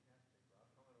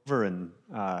 Over and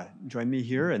join me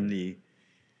here in the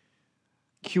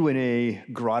Q&A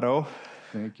grotto.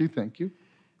 Thank you, thank you.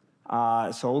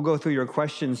 So we'll go through your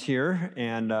questions here,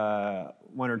 and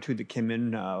one or two that came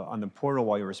in on the portal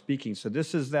while you were speaking. So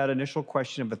this is that initial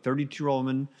question of a 32-year-old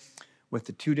woman with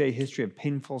a 2-day history of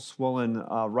painful, swollen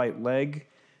right leg.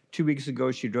 2 weeks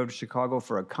ago, she drove to Chicago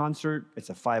for a concert. It's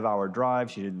a 5-hour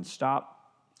drive. She didn't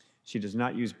stop. She does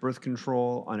not use birth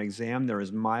control. On exam, there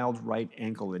is mild right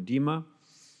ankle edema.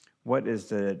 What is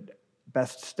the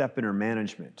best step in her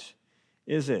management?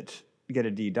 Is it get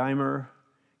a D-dimer,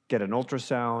 get an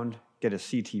ultrasound, get a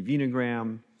CT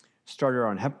venogram, start her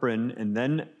on heparin and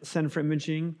then send for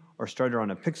imaging, or start her on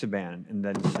apixaban and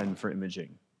then send for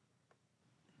imaging?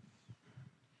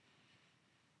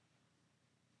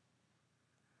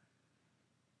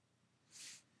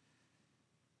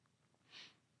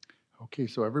 Okay,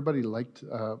 so everybody liked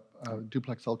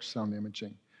duplex ultrasound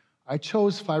imaging. I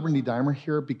chose fibrin D-dimer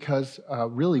here because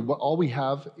really all we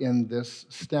have in this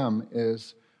stem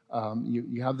is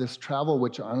you have this travel,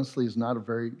 which honestly is not a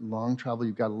very long travel.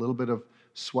 You've got a little bit of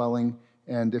swelling.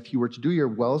 And if you were to do your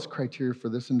Wells criteria for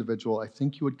this individual, I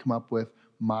think you would come up with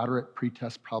moderate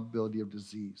pretest probability of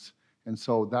disease. And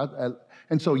so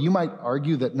you might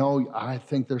argue that, no, I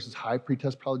think there's this high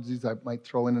pretest probability of disease. I might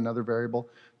throw in another variable.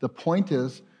 The point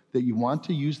is that you want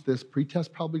to use this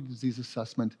pretest probability of disease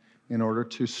assessment in order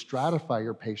to stratify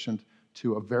your patient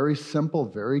to a very simple,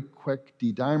 very quick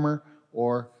D-dimer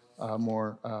or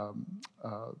more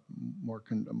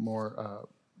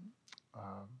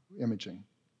imaging.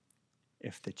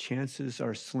 If the chances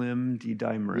are slim,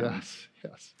 D-dimer. Yes,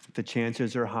 yes. If the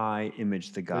chances are high,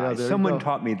 image the guy. Yeah, Someone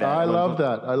taught me that. I love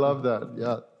that. I love that.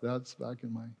 Yeah, that's back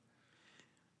in my...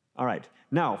 All right.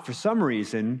 Now, for some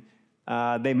reason,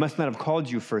 they must not have called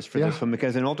you first for this one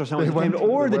because an ultrasound was obtained,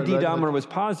 or the D-dimer was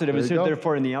positive, and so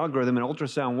therefore in the algorithm an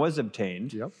ultrasound was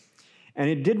obtained. Yep. And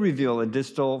it did reveal a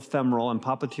distal femoral and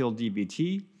popliteal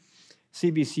DVT.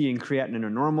 CBC and creatinine are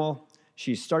normal.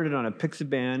 She started on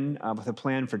apixaban with a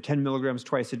plan for 10 milligrams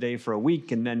twice a day for a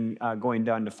week, and then going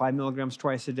down to 5 milligrams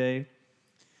twice a day.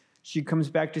 She comes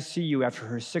back to see you after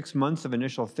her 6 months of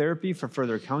initial therapy for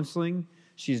further counseling.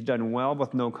 She's done well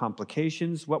with no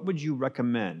complications. What would you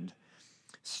recommend?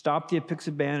 Stop the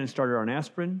apixaban and start her on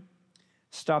aspirin.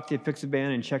 Stop the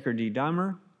apixaban and check her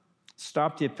D-dimer.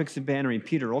 Stop the apixaban and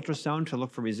repeat her ultrasound to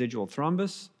look for residual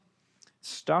thrombus.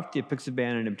 Stop the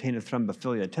apixaban and obtain a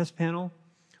thrombophilia test panel.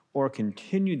 Or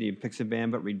continue the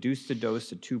apixaban but reduce the dose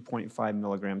to 2.5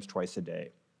 milligrams twice a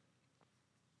day.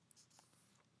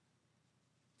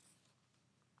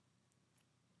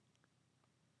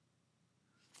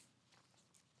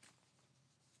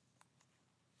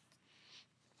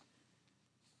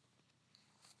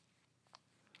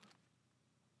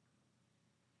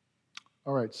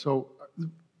 All right, so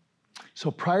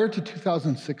prior to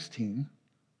 2016,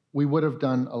 we would have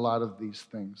done a lot of these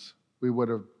things. We would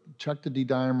have checked the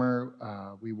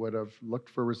D-dimer, we would have looked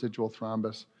for residual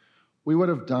thrombus, we would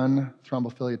have done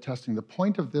thrombophilia testing. The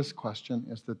point of this question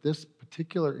is that this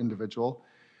particular individual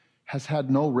has had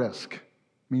no risk,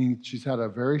 meaning she's had a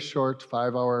very short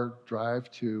 5-hour drive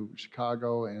to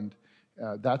Chicago, and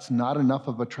that's not enough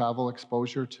of a travel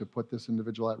exposure to put this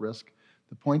individual at risk.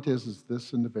 The point is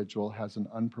this individual has an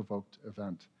unprovoked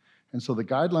event. And so the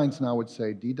guidelines now would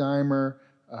say D-dimer,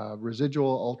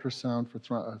 residual ultrasound for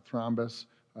thrombus,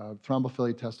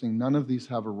 thrombophilia testing. None of these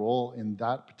have a role in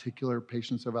that particular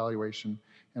patient's evaluation.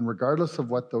 And regardless of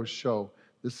what those show,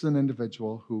 this is an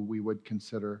individual who we would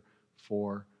consider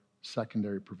for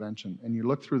secondary prevention. And you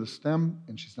look through the stem,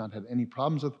 and she's not had any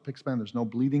problems with the apixaban. There's no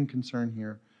bleeding concern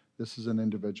here. This is an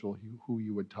individual who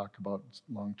you would talk about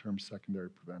long-term secondary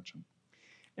prevention.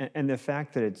 And the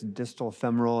fact that it's distal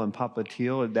femoral and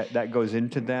popliteal, that goes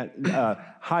into that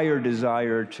higher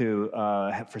desire to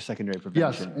for secondary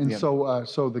prevention. Yes, and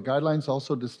so the guidelines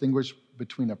also distinguish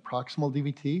between a proximal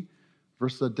DVT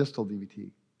versus a distal DVT.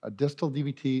 A distal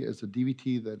DVT is a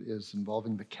DVT that is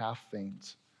involving the calf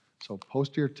veins. So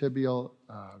posterior tibial,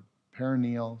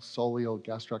 perineal, soleal,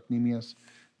 gastrocnemius.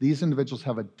 These individuals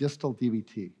have a distal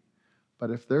DVT. But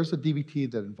if there's a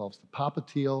DVT that involves the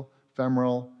popliteal,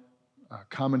 femoral,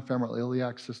 common femoral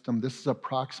iliac system, this is a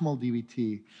proximal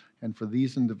DVT, and for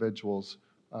these individuals,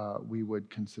 we would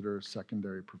consider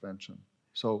secondary prevention.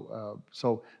 So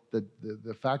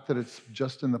the fact that it's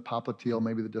just in the popliteal,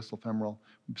 maybe the distal femoral,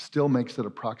 still makes it a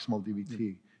proximal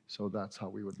DVT. So that's how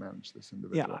we would manage this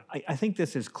individual. Yeah, I think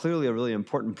this is clearly a really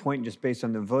important point just based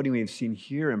on the voting we've seen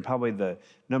here and probably the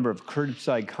number of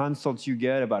curbside consults you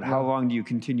get about how long do you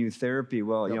continue therapy.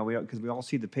 Well, you know, because we all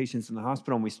see the patients in the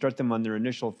hospital and we start them on their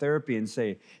initial therapy and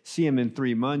say, see them in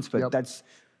 3 months, but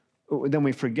then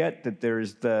we forget that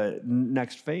there's the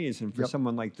next phase. And for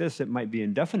someone like this, it might be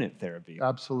indefinite therapy.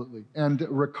 Absolutely. And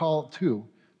recall too,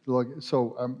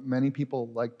 so many people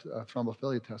liked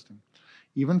thrombophilia testing.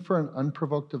 Even for an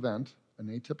unprovoked event, an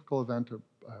atypical event,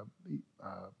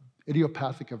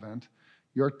 idiopathic event,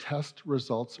 your test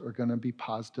results are going to be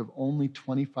positive only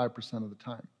 25% of the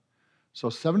time. So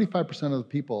 75% of the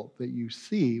people that you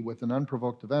see with an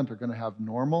unprovoked event are going to have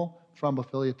normal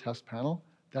thrombophilia test panel.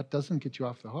 That doesn't get you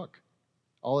off the hook.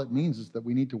 All it means is that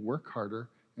we need to work harder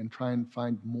and try and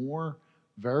find more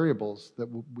variables that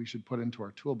we should put into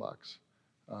our toolbox.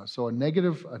 So a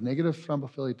negative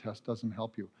thrombophilia test doesn't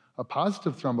help you. A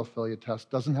positive thrombophilia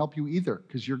test doesn't help you either,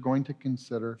 because you're going to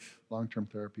consider long-term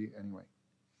therapy anyway.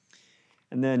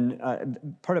 And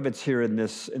then part of it's here in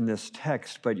this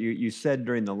text, but you said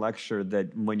during the lecture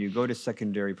that when you go to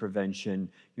secondary prevention,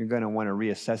 you're going to want to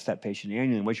reassess that patient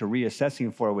annually. What you're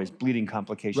reassessing for was bleeding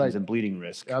complications and bleeding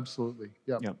risk. Absolutely.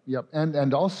 Yep.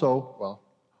 And also,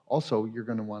 also you're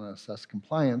going to want to assess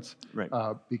compliance,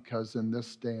 because in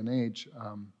this day and age,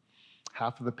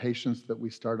 half of the patients that we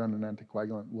start on an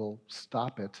anticoagulant will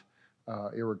stop it,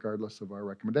 irregardless of our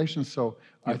recommendations. So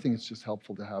I think it's just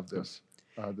helpful to have this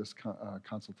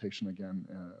consultation again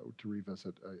to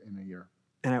revisit in a year.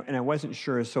 And I wasn't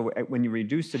sure. So when you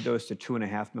reduce the dose to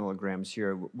 2.5 milligrams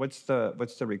here, what's the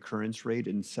recurrence rate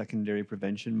in secondary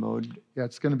prevention mode? Yeah,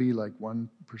 it's going to be like 1%,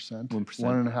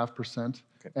 1.5%.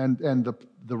 Okay. And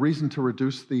the reason to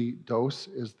reduce the dose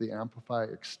is the Amplify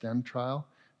Extend trial.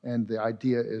 And the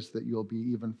idea is that you'll be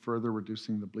even further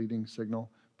reducing the bleeding signal.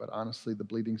 But honestly, the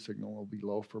bleeding signal will be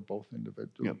low for both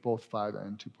individuals, both 5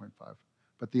 and 2.5.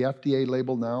 But the FDA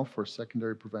label now for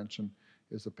secondary prevention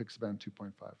is apixaban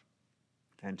 2.5.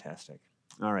 Fantastic.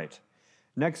 All right.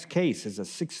 Next case is a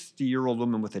 60-year-old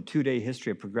woman with a 2-day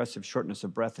history of progressive shortness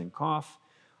of breath and cough.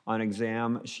 On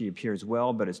exam, she appears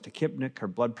well, but is tachypnic. Her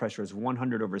blood pressure is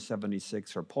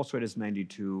 100/76. Her pulse rate is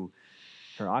 92.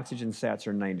 Her oxygen sats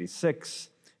are 96.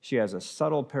 She has a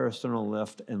subtle peristernal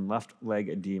lift and left leg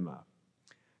edema.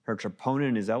 Her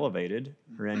troponin is elevated.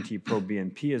 Her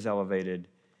NT-proBNP is elevated.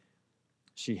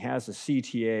 She has a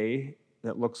CTA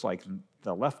that looks like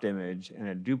the left image and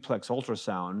a duplex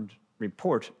ultrasound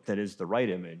report that is the right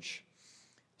image.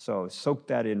 So soak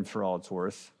that in for all it's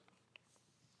worth.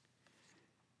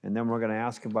 And then we're going to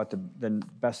ask about the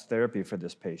best therapy for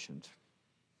this patient.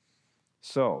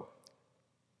 So,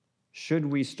 should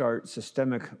we start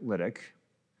systemic lytic?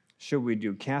 Should we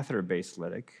do catheter-based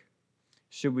lytic?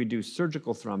 Should we do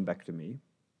surgical thrombectomy?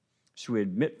 Should we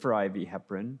admit for IV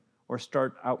heparin or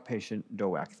start outpatient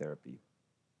DOAC therapy?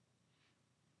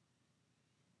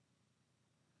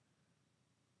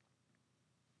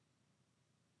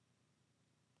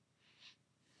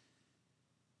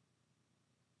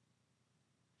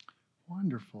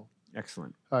 Wonderful.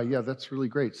 Excellent. Yeah, that's really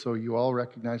great. So you all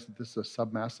recognize that this is a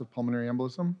submassive pulmonary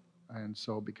embolism. And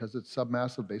so because it's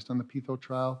submassive based on the PITHO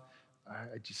trial,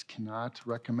 I just cannot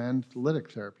recommend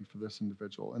lytic therapy for this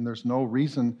individual. And there's no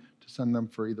reason to send them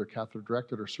for either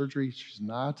catheter-directed or surgery. She's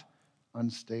not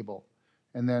unstable.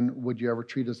 And then would you ever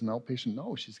treat as an outpatient?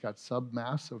 No, she's got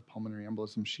submassive pulmonary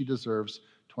embolism. She deserves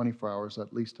 24 hours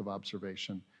at least of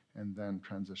observation and then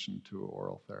transition to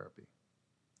oral therapy.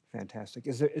 Fantastic.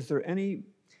 Is there any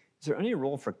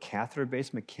role for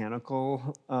catheter-based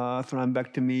mechanical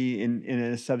thrombectomy in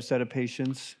a subset of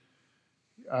patients?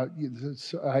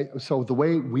 So the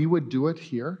way we would do it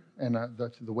here, and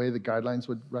the way the guidelines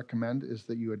would recommend, is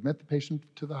that you admit the patient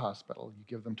to the hospital. You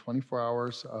give them 24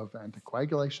 hours of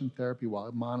anticoagulation therapy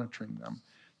while monitoring them.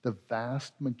 The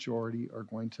vast majority are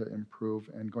going to improve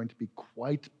and going to be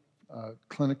quite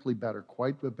clinically better,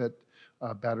 quite a bit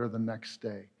better the next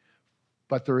day.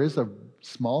 But there is a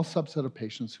small subset of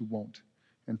patients who won't.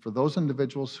 And for those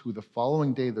individuals who the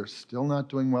following day they're still not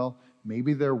doing well,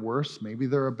 maybe they're worse, maybe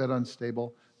they're a bit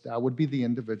unstable, that would be the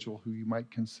individual who you might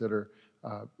consider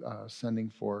sending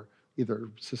for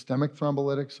either systemic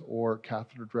thrombolytics or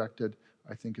catheter-directed.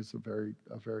 I think is a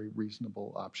very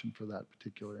reasonable option for that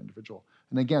particular individual.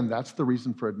 And again, that's the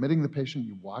reason for admitting the patient.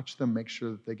 You watch them, make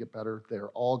sure that they get better. They're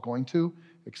all going to,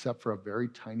 except for a very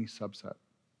tiny subset.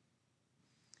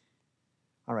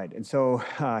 All right, and so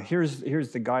here's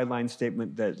the guideline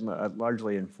statement that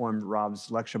largely informed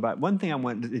Rob's lecture. But one thing I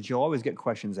want, that you'll always get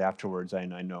questions afterwards, I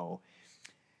know.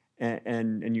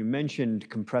 And you mentioned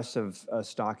compressive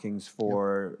stockings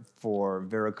for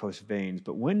varicose veins,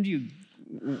 but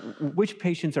which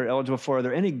patients are eligible for? Are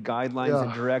there any guidelines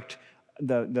that direct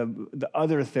the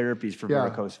other therapies for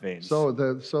varicose veins? So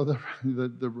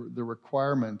the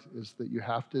requirement is that you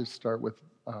have to start with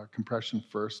compression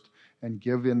first and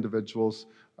give individuals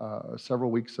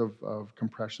several weeks of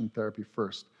compression therapy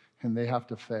first. And they have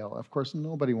to fail. Of course,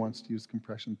 nobody wants to use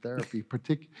compression therapy,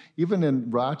 even in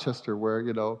Rochester, where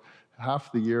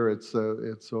half the year it's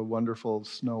a wonderful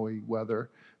snowy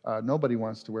weather. Nobody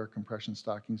wants to wear compression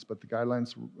stockings, but the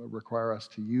guidelines require us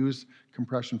to use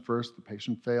compression first. The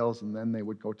patient fails, and then they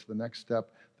would go to the next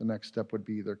step. The next step would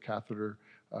be either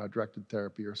catheter-directed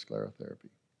therapy or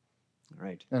sclerotherapy. All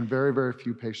right. And very, very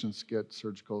few patients get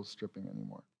surgical stripping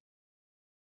anymore.